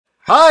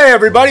Hi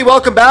everybody,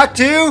 welcome back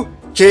to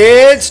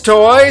Kids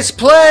Toys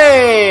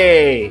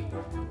Play!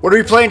 What are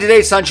we playing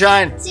today,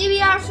 Sunshine?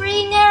 CBR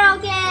free narrow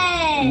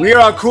gauge! We are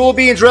on Cool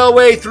Beans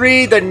Railway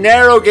 3, the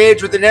narrow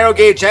gauge with the narrow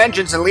gauge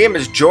engines, and Liam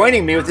is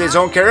joining me with his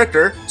own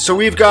character. So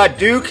we've got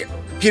Duke,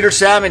 Peter,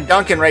 Sam, and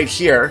Duncan right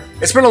here.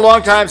 It's been a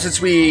long time since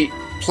we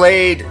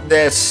played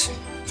this.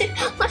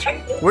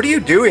 What are you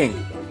doing?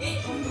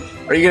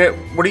 Are you gonna,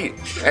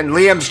 and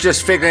Liam's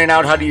just figuring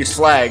out how to use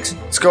flags.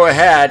 Let's go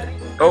ahead,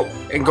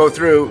 and go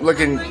through,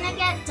 looking. I'm gonna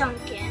get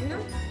Duncan.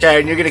 Okay,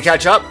 and you're gonna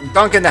catch up?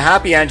 Duncan the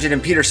happy engine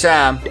and Peter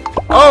Sam.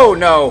 Oh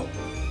no!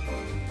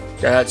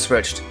 Yeah, that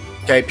switched.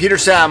 Okay, Peter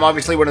Sam,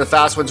 obviously one of the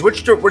fast ones. Where do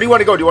you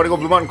want to go? Do you want to go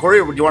Blue Mountain Quarry,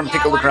 or do you want to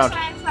take a look around?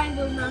 I want to try and find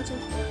Blue Mountain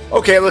Quarry.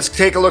 Okay, let's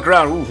take a look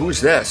around. Ooh,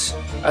 who's this?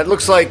 It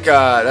looks like,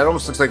 that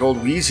almost looks like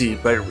old Wheezy,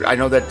 but I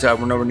know that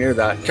we're nowhere near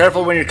that.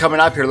 Careful when you're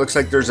coming up here. It looks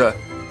like there's a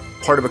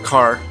part of a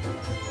car.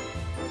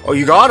 Oh,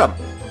 you got him.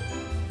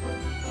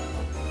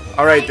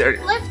 All right, there.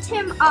 I flipped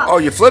him up. Oh,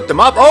 you flipped him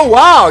up? Oh,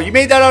 wow, you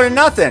made that out of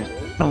nothing.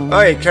 All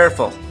right,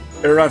 careful.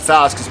 Better run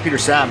fast because Peter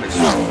Sam is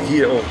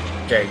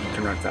okay, you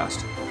can run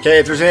fast. Okay,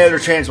 if there's any other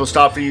trains, we'll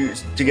stop for you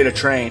to get a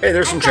train. Hey,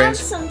 there's some trains.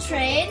 Some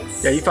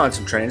trains. Yeah, you found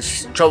some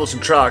trains.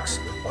 Troublesome trucks.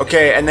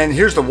 Okay, and then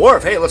here's the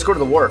wharf. Hey, let's go to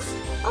the wharf.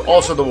 Okay.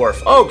 Also the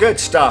wharf. Oh, good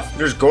stuff.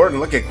 There's Gordon.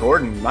 Look at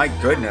Gordon. My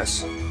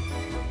goodness.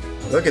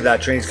 Look at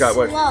that train. He's got,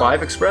 what,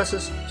 5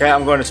 expresses? Okay,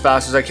 I'm going as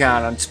fast as I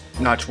can on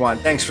notch 1.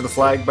 Thanks for the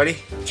flag, buddy.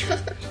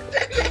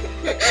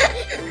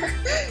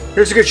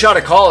 Here's a good shot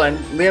of Colin.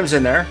 Liam's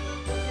in there.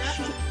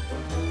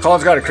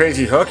 Colin's got a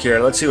crazy hook here.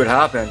 Let's see what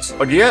happens.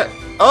 Oh, do you?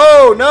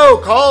 Oh, no,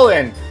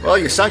 Colin. Well,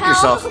 you sunk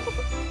yourself.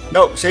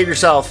 Nope, save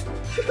yourself.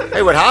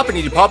 Hey, what happened?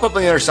 Did you pop up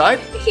on the other side?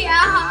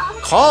 Yeah.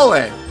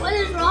 Colin. What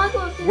is wrong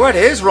with you? What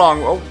is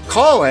wrong? Oh,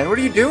 Colin, what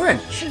are you doing?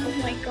 Oh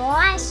my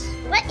gosh.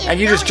 What is And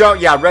you just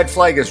jumped. Yeah, red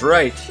flag is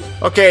right.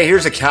 Okay,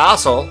 here's a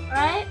castle.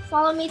 Alright,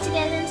 follow me to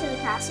get into the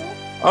castle.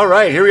 All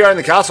right, here we are in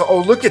the castle.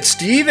 Oh, look at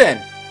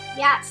Steven.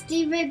 Yeah,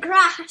 Steven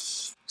Crash.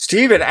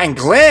 Steven and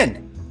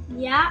Glenn.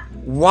 Yeah.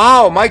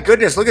 Wow, my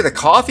goodness, look at the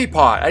coffee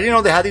pot. I didn't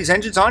know they had these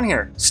engines on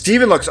here.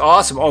 Steven looks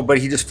awesome. Oh, but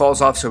he just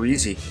falls off so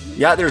easy.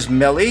 Yeah, there's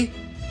Millie.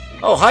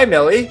 Oh, hi,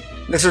 Millie.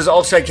 This is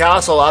Ulfstead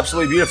Castle,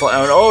 absolutely beautiful.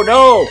 And oh,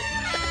 no.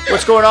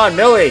 What's going on,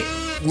 Millie?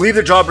 Leave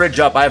the drawbridge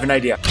up. I have an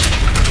idea.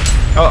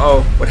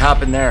 Uh-oh, what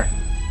happened there?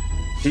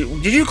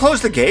 Did you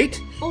close the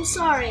gate? Oh,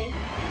 sorry.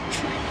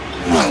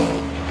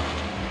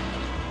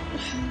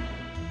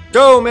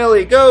 Go,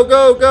 Millie. Go,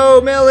 go, go,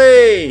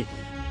 Millie.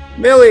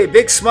 Millie,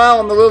 big smile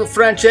on the little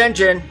French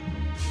engine.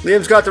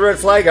 Liam's got the red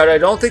flag out. I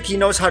don't think he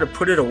knows how to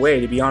put it away,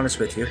 to be honest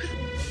with you.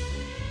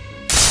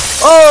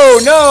 Oh,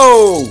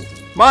 no!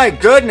 My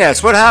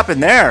goodness, what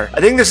happened there?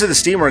 I think this is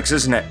the SteamWorks,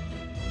 isn't it?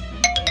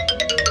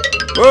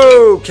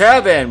 Whoa,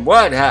 Kevin,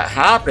 what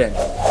happened?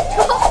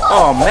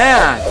 Oh,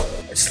 man.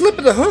 Slip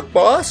of the hook,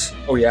 boss.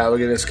 Oh, yeah,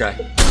 look at this guy.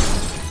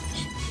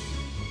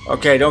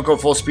 Okay, don't go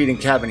full speed in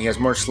Kevin. He has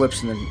more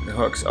slips than the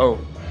hooks. Oh,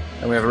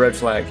 and we have a red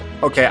flag.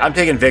 Okay, I'm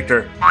taking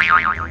Victor.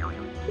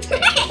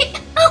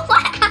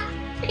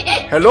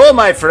 Hello,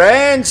 my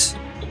friends.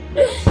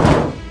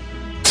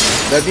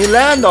 Let me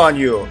land on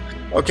you.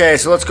 Okay,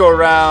 so let's go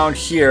around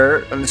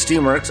here on the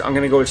SteamWorks. I'm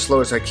going to go as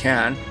slow as I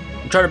can.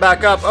 I'm trying to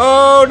back up.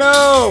 Oh,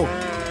 no.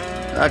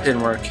 That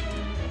didn't work.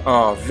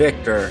 Oh,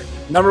 Victor.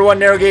 Number 1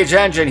 narrow gauge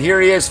engine.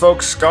 Here he is,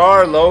 folks.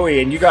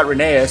 Scarloey. And you got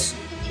Rheneas.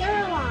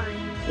 Caroline.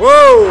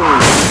 Whoa.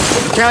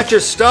 You can't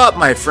just stop,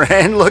 my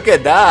friend. Look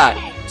at that.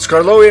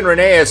 Scarloey and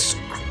Rheneas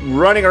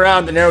running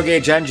around the narrow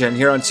gauge engine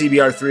here on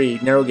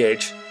CBR3 narrow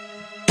gauge.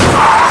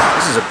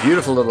 This is a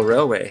beautiful little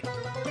railway.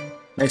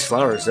 Nice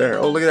flowers there.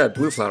 Oh, look at that,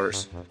 blue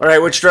flowers. All right,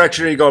 which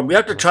direction are you going? We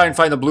have to try and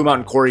find the Blue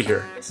Mountain Quarry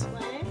here. This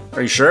way.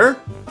 Are you sure?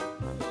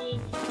 Yeah,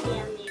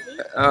 maybe.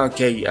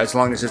 Okay, as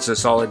long as it's a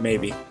solid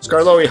maybe.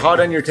 Scarloey, hot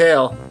on your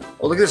tail.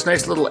 Oh, look at this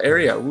nice little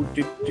area. Ooh,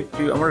 I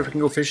wonder if we can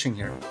go fishing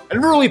here. I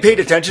never really paid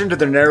attention to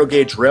the narrow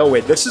gauge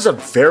railway. This is a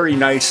very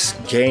nice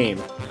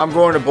game. I'm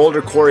going to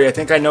Boulder Quarry. I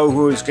think I know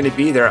who's going to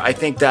be there. I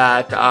think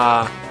that,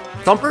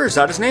 Thumper, is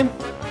that his name?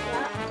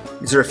 Yeah.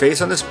 Is there a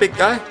face on this big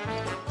guy?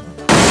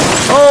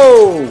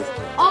 Oh!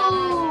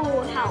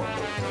 Oh, help.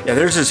 Yeah,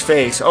 there's his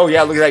face. Oh,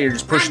 yeah, look at that. You're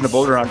just pushing the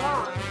boulder on.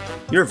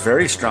 You're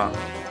very strong.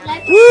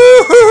 Like,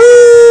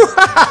 Woo-hoo-hoo!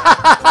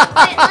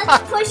 wait,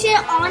 let's push it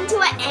onto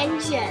an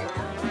engine.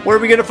 Where are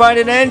we going to find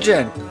an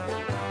engine?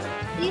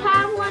 You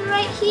have one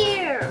right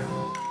here.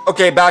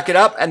 Okay, back it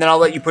up, and then I'll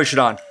let you push it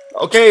on.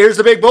 Okay, here's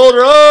the big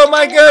boulder. Oh,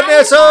 my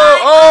goodness.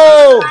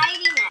 Oh,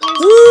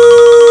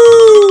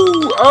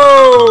 Woo!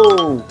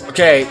 Oh!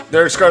 Okay,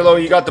 there's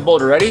Scarloey. You got the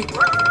boulder. Ready?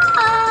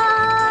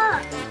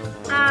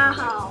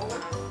 Ow.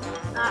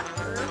 That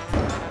hurt.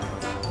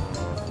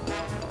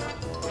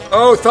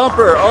 Oh,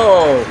 Thumper.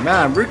 Oh,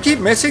 man. We keep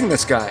missing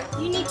this guy.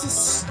 You need to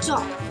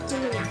stop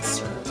doing that,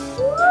 sir.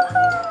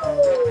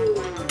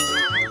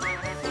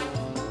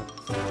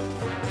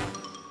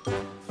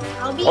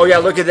 Oh, yeah,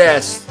 look at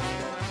this.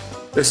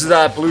 This is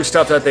that blue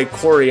stuff that they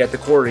quarry at the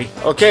quarry.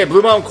 Okay,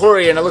 Blue Mountain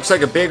Quarry, and it looks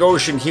like a big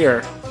ocean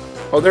here.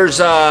 Oh, there's,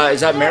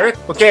 is that Merrick?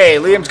 Okay,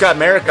 Liam's got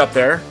Merrick up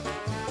there.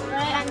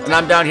 Right, And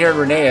I'm down here in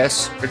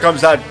Rheneas. Here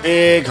comes that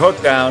big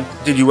hook down.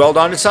 Did you weld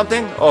onto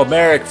something? Oh,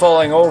 Merrick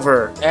falling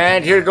over.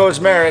 And here goes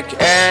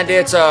Merrick. And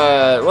it's,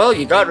 well,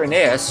 you got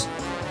Rheneas.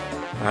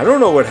 I don't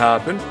know what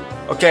happened.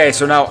 Okay,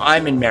 so now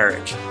I'm in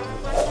Merrick.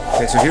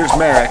 Okay, so here's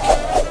Merrick.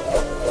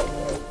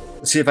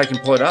 Let's see if I can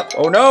pull it up.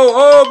 Oh, no.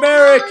 Oh,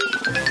 Merrick.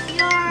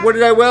 What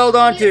did I weld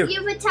onto?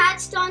 You've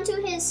attached onto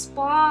his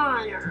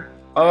spawner.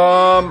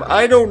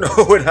 I don't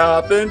know what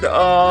happened.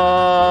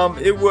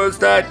 It was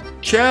that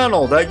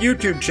channel, that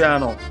YouTube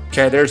channel.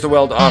 Okay, there's the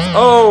weld off.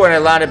 Oh, and I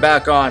landed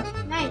back on.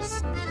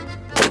 Nice.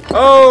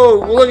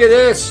 Oh, look at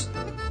this.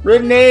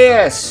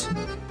 Rheneas.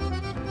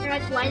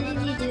 Eric, why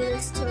did you do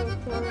this to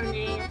poor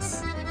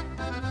Rheneas?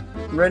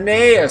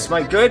 Rheneas,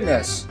 my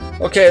goodness.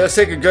 Okay, let's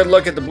take a good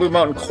look at the Blue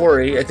Mountain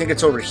Quarry. I think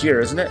it's over here,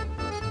 isn't it?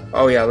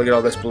 Oh yeah, look at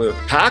all this blue.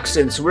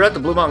 Paxton, so we're at the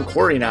Blue Mountain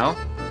Quarry now.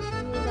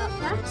 We got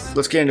Pax.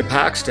 Let's get into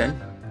Paxton.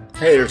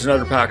 Hey, there's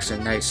another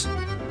Paxton. Nice.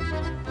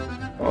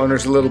 Oh, and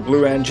there's a little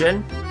blue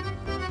engine.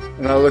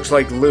 And that looks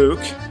like Luke.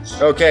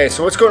 Okay,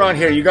 so what's going on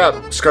here? You got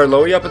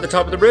Scarloey up at the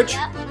top of the bridge?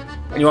 Yep.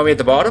 And you want me at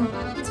the bottom?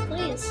 Yes,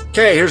 please.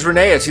 Okay, here's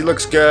Rheneas. He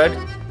looks good.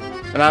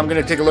 And I'm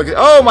going to take a look at...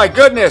 Oh, my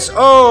goodness!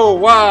 Oh,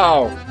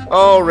 wow!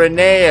 Oh,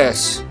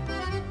 Rheneas.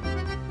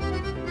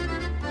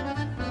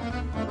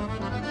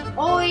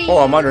 Oi. Oh,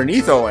 I'm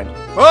underneath Owen.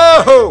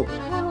 Whoa!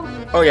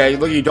 Whoa. Oh, yeah,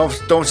 look, you don't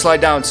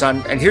slide down,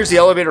 son. And here's the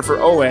elevator for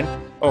Owen.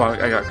 Oh,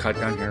 I got caught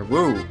down here.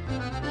 Woo.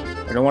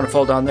 I don't want to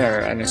fall down there.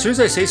 And as soon as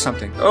I say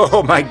something...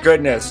 Oh, my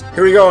goodness.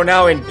 Here we go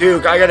now in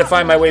Duke. I got to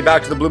find my way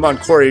back to the Blue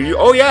Mountain Quarry.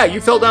 Oh, yeah, you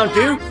fell down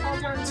too? I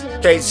fell down too.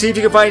 Okay, see if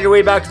you can find your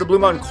way back to the Blue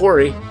Mountain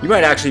Quarry. You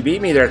might actually beat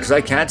me there because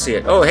I can't see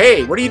it. Oh,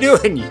 hey, what are you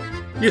doing? You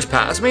just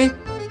passed me?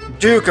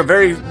 Duke,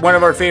 one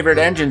of our favorite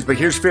engines, but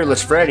here's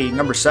Fearless Freddy,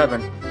 number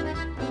 7.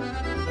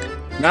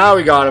 Now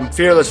we got him.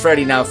 Fearless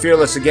Freddy now.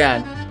 Fearless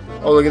again.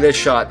 Oh, look at this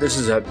shot. This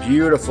is a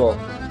beautiful...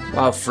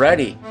 Wow,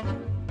 Freddy.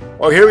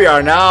 Oh, here we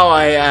are. Now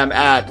I am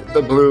at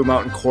the Blue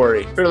Mountain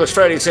Quarry. Fearless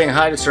Freddy saying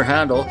hi to Sir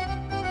Handel.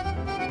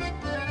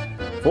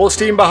 Full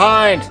steam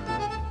behind.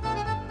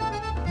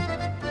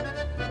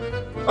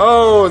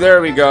 Oh,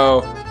 there we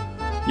go.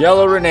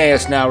 Yellow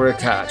Rheneas now we're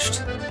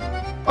attached.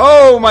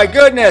 Oh, my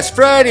goodness,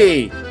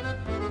 Freddy.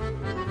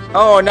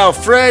 Oh, now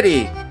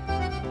Freddy.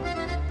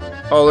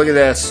 Oh, look at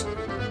this.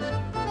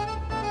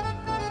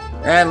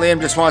 And Liam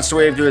just wants to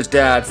wave to his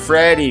dad.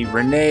 Freddy,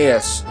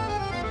 Rheneas.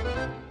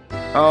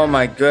 Oh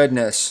my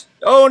goodness.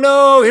 Oh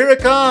no, here it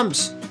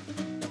comes.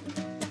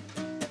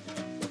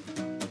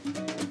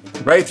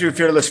 Right through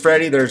Fearless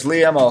Freddy, there's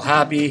Liam all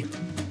happy.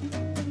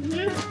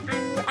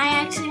 I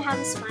actually have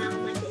a smile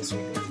on my face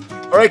right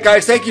now. Alright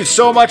guys, thank you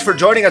so much for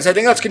joining us. I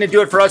think that's going to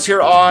do it for us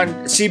here on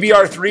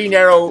CBR3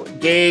 Narrow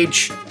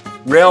Gauge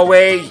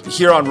Railway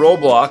here on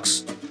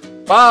Roblox.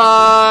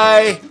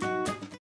 Bye!